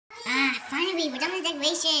hurry, we're done with the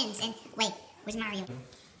decorations. And wait, where's Mario?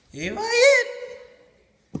 Here I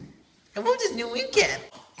am. I want this new wing cap.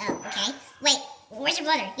 Oh, okay. Wait, where's your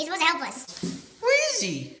brother? He's supposed to help us. Where is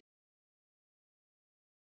he?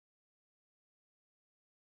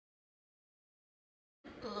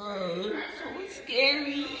 Oh, so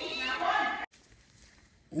scary.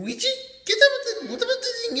 Luigi, get up with the, whatever the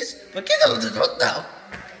thing is, but get out of the road now.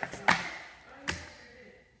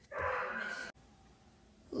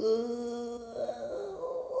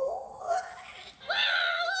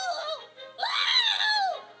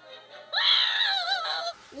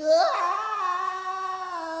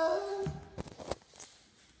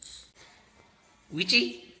 Luigi,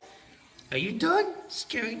 are you done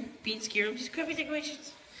being scared of these crappy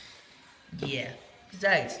decorations? Yeah.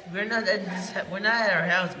 Besides, we're not at our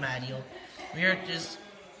house, Mario. We're just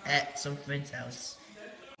at some friend's house.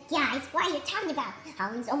 Guys, what are you talking about?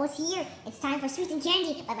 Halloween's almost here. It's time for sweets and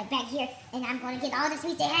candy. Like back here, and I'm gonna get all the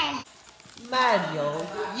sweets they have. Mario,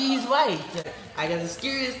 he's right. I got the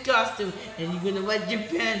scariest costume, and you're gonna wet your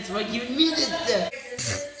pants like you need it.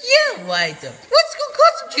 Yeah, right. Let's go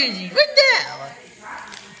costume changing right now.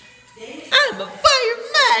 I'm a fire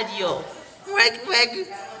Mario. Wag, wag,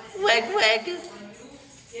 wag, wag.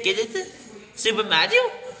 Get it? Super Mario?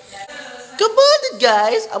 Come on,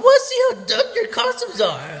 guys. I want to see how dumb your costumes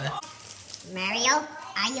are. Mario,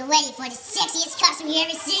 are you ready for the sexiest costume you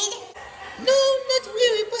ever seen? No, not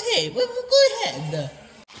really, but hey, we'll go ahead.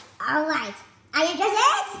 Alright, are you dressed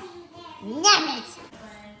as? Nabbit!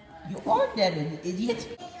 You are Nabbit, idiot.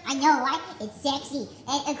 I know, right? It's sexy.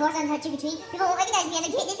 And of course, on her trick-or-treat, people won't recognize me as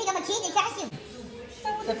a kid. They think I'm a kid in costume.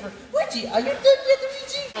 Whatever. Luigi, are you done yet,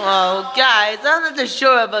 Luigi? Oh, guys, I'm not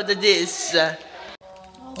sure about this.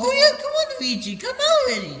 Oh, yeah, come on, Luigi. Come on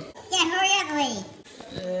already. Yeah, hurry up already.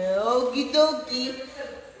 Okie dokie.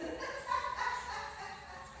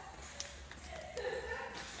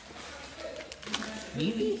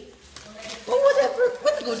 Maybe? Well, whatever.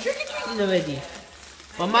 Let's go trick-or-treating already.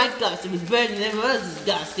 But my costume is better than everyone else's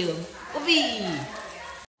costume. Whoopee!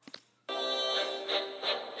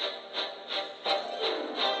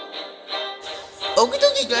 Okie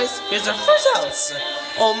dokie, guys. Here's our first house.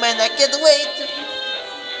 Oh man, I can't wait.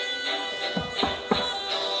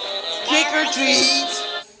 Trick or treat.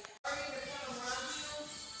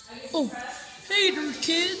 Oh, hey there,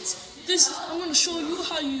 kids. I'm gonna show you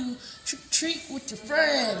how you trick-or-treat with your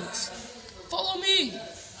friends. Follow me.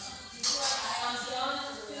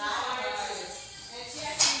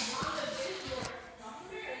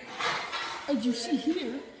 As you see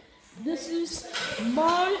here,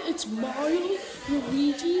 it's Mario,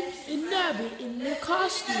 Luigi, and Nabbit in their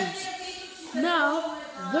costumes. Now,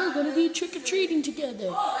 they're gonna be trick-or-treating together.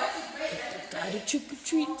 But they gotta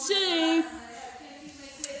trick-or-treat safe.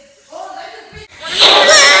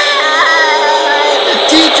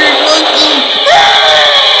 Teacher Monkey!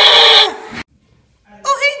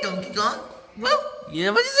 Oh, hey, Donkey Kong. Well, you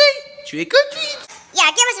know what to say. Trick or treat. Yeah,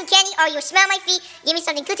 give me some candy or you'll smell my feet. Give me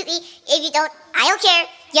something good to eat. If you don't, I don't care.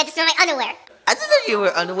 You have to smell my underwear. I didn't know you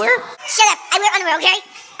were underwear. Shut up. I wear underwear, okay?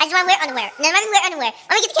 I just want to wear underwear. No, I'm not going to wear underwear.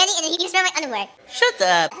 Let me get the candy and then you can smell my underwear. Shut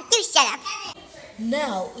up. Dude, shut up.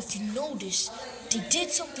 Now, if you notice, they did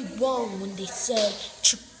something wrong when they said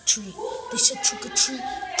trick-or-treat. They said trick-or-treat,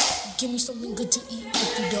 give me something good to eat.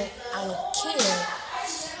 If you don't, I don't care.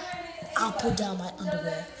 I'll put down my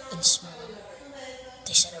underwear and smell them.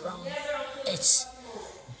 They said it wrong. It's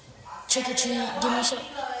trick-or-treat, give me some.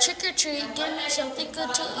 Trick-or-treat, give me something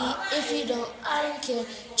good to eat. If you don't, I don't care.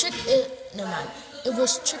 Never mind. It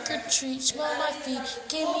was trick-or-treat, smell my feet,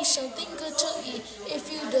 give me something good to eat.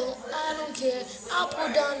 If you don't, I don't care. I'll pull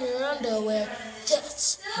down your underwear.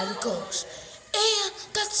 That's how it goes. And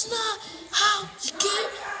that's not how you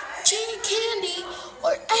get cheating candy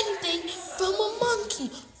or anything from a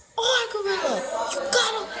monkey or a gorilla.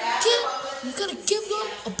 You gotta give them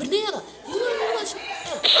a banana. You know what I'm saying?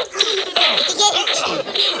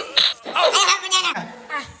 I have banana.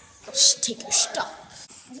 Just take your stuff.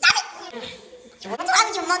 Stop it. What's wrong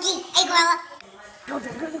with you, monkey? Hey, gorilla.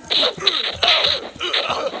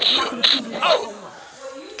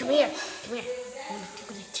 Come here. I'm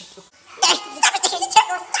gonna take you. Hey, stop it.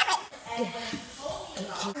 Stop it.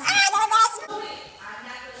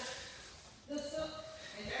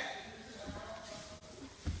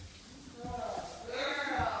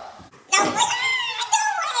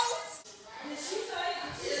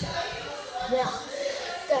 Now,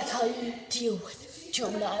 that's how you deal with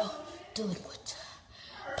juvenile delinquent.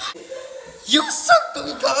 You suck,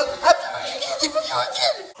 Donkey Kong. I'm never easy for you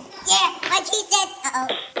again. Yeah, like he said. Uh-oh.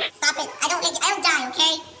 Stop it. I don't die,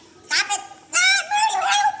 okay? Stop it. Ah, Mario,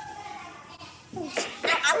 help!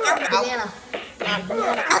 Ow, ow, ow. Banana.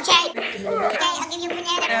 Okay. Okay, I'll give you a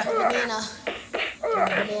banana. Banana.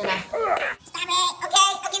 Banana. Stop it. Okay,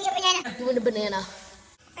 I'll give you a banana. Doing a banana.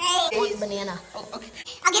 Hey. One banana. Okay.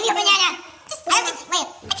 I'll give you a banana. Just, wait, I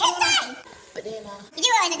can't die. Banana. You do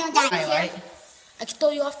realize I don't die. Alright. I can throw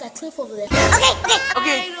you off that cliff over there. Okay.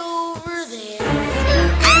 Right over there. Okay,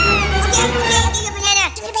 I'll give you a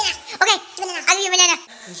banana. Give me a banana. Okay, I'll give you a banana.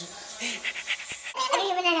 I'll give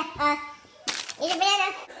you a banana. Here's a banana.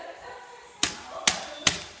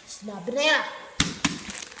 It's not banana.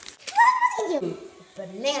 What am I supposed to give you?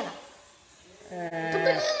 Banana. The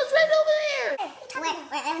banana's right over there. Wait,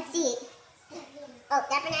 I don't see it. Oh,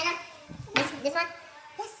 that banana? This one?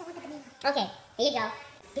 Yes, I want the banana. Okay, here you go.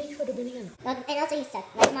 Thank you for the banana. And also you suck.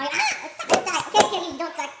 Like Mario. It's not gonna die. Okay, you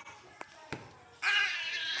don't suck.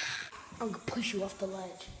 I'm gonna push you off the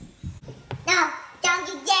ledge. No, don't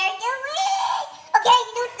you dare do it! Okay,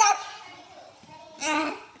 you don't suck.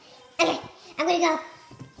 Okay, I'm gonna go.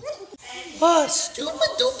 Oh,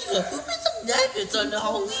 stupid, don't you know who put some napkins on the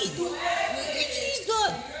Halloween? He's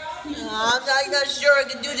good. I'm not sure I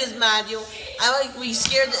can do this, Mario. I like to be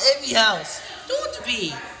scared of every house. Don't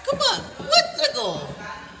be. Come on, let's go.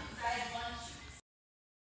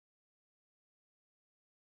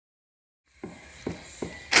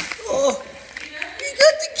 Oh, we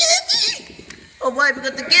got the candy. Oh, why we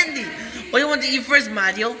got the candy? What do you want to eat first,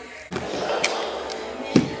 Mario?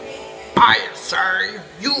 I say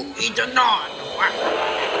you eat a none.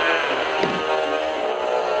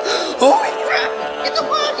 Holy crap! It's a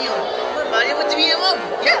Mario! Come on, Mario, what's beat him up?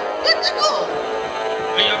 Yeah, let's go!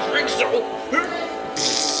 I think so.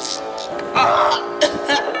 Ah, this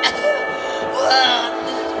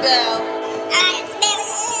is bad. I smell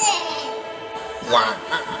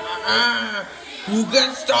it. You can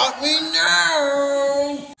stop me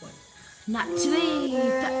now. Not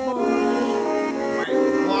today, fat boy.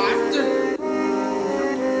 What?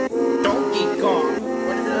 Donkey Kong.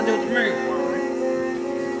 What did I do to me?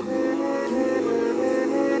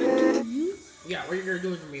 Yeah, what are you gonna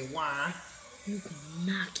do to me? Why? You can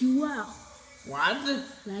knock you out. What?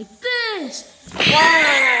 Like this.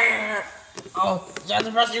 Oh, is that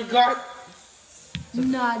the best you got?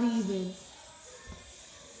 Not even.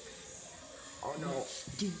 Oh no.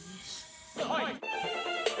 Do this.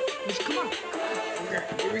 Let's come on. Okay,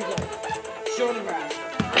 here we go. Show the rest.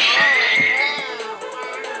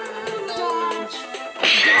 Dodge.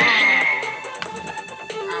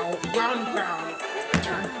 Ow, ground pound.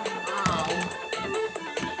 Ow.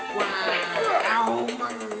 Wow. Ow,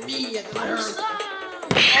 my knee, it hurts.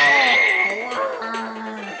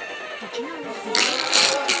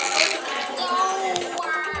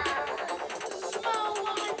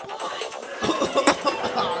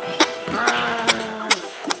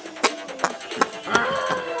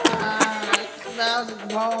 Smells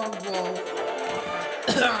horrible.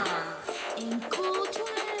 And cool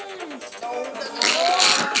twins.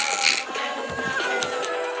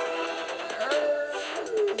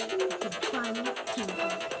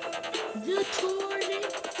 The twirling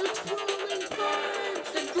punch.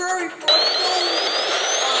 The Curry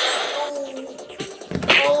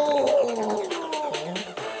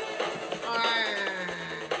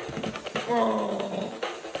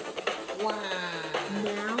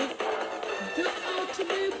Now, the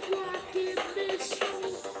ultimate rocket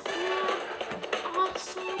missile.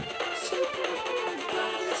 Awesome, super hard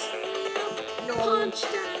body slam. Punch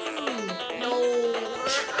down.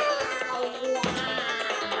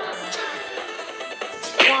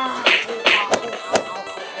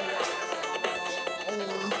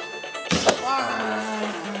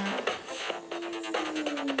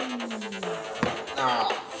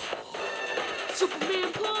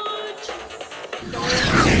 Superman punch.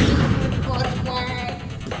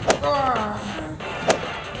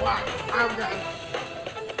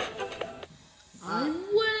 I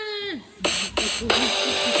win.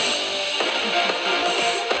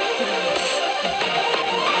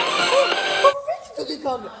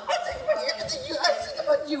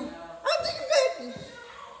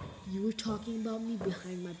 You were talking about me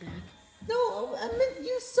behind my back. No, I meant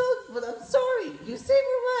you suck, but I'm sorry. You saved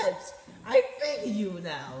your lives. I thank you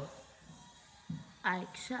now. I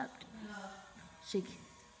accept. Shake.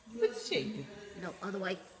 Let's shake. No, other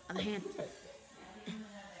way. Other hand.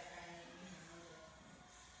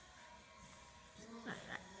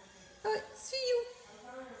 See you.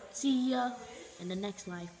 See ya in the next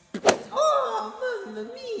life. Oh, Mamma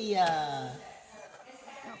Mia.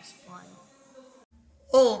 That was fun.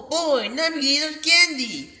 Oh boy, Nabbit eats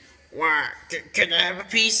candy. Why? Can I have a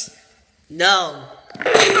piece? No.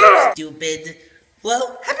 Stupid.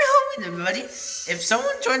 Well, happy Halloween, everybody. If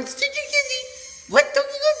someone tries to take your candy, what don't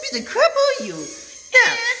you gonna be the crap are you?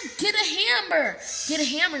 Yeah. And get a hammer. Get a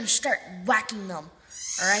hammer and start whacking them.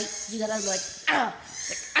 Alright? You gotta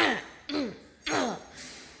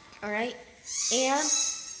Alright? And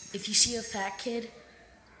if you see a fat kid,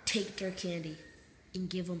 take their candy and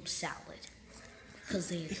give them salad. Because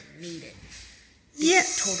they need it. They Yeah.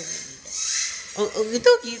 totally need it. Oh,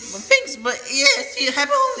 thanks, but yes, you have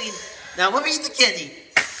Halloween. Now let me eat the candy.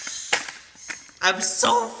 I'm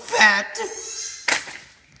so fat.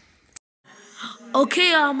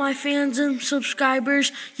 Okay, all my fans and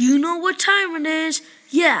subscribers, you know what time it is.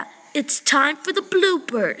 Yeah, it's time for the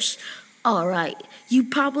bloopers. All right, you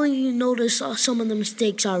probably noticed some of the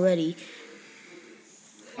mistakes already.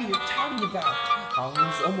 What are you talking about?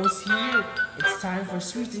 Halloween's almost here. It's time for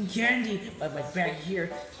sweets and candy. Like my bag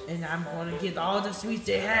here, and I'm gonna get all the sweets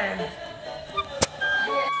they have.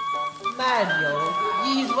 Mario,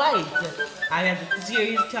 he's right. I have the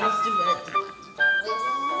serious costume.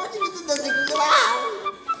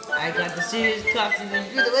 I got the serious costume and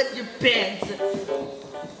you're gonna wet your pants.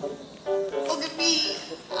 Look at me.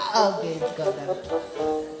 Okay, it's gone now.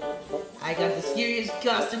 I got the scariest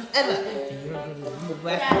costume ever. And you're gonna move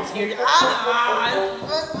back and scare you.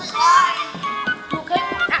 Okay?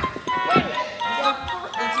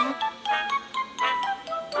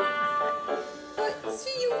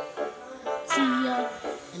 See you. See ya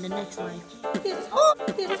in the next life. Piss off.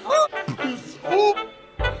 Piss off. Piss off.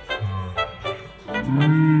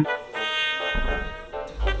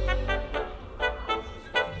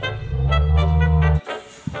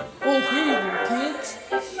 Oh, hey there, kids.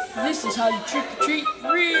 This is how you trick or treat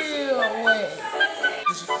real way.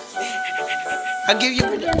 I'll give you.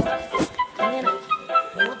 And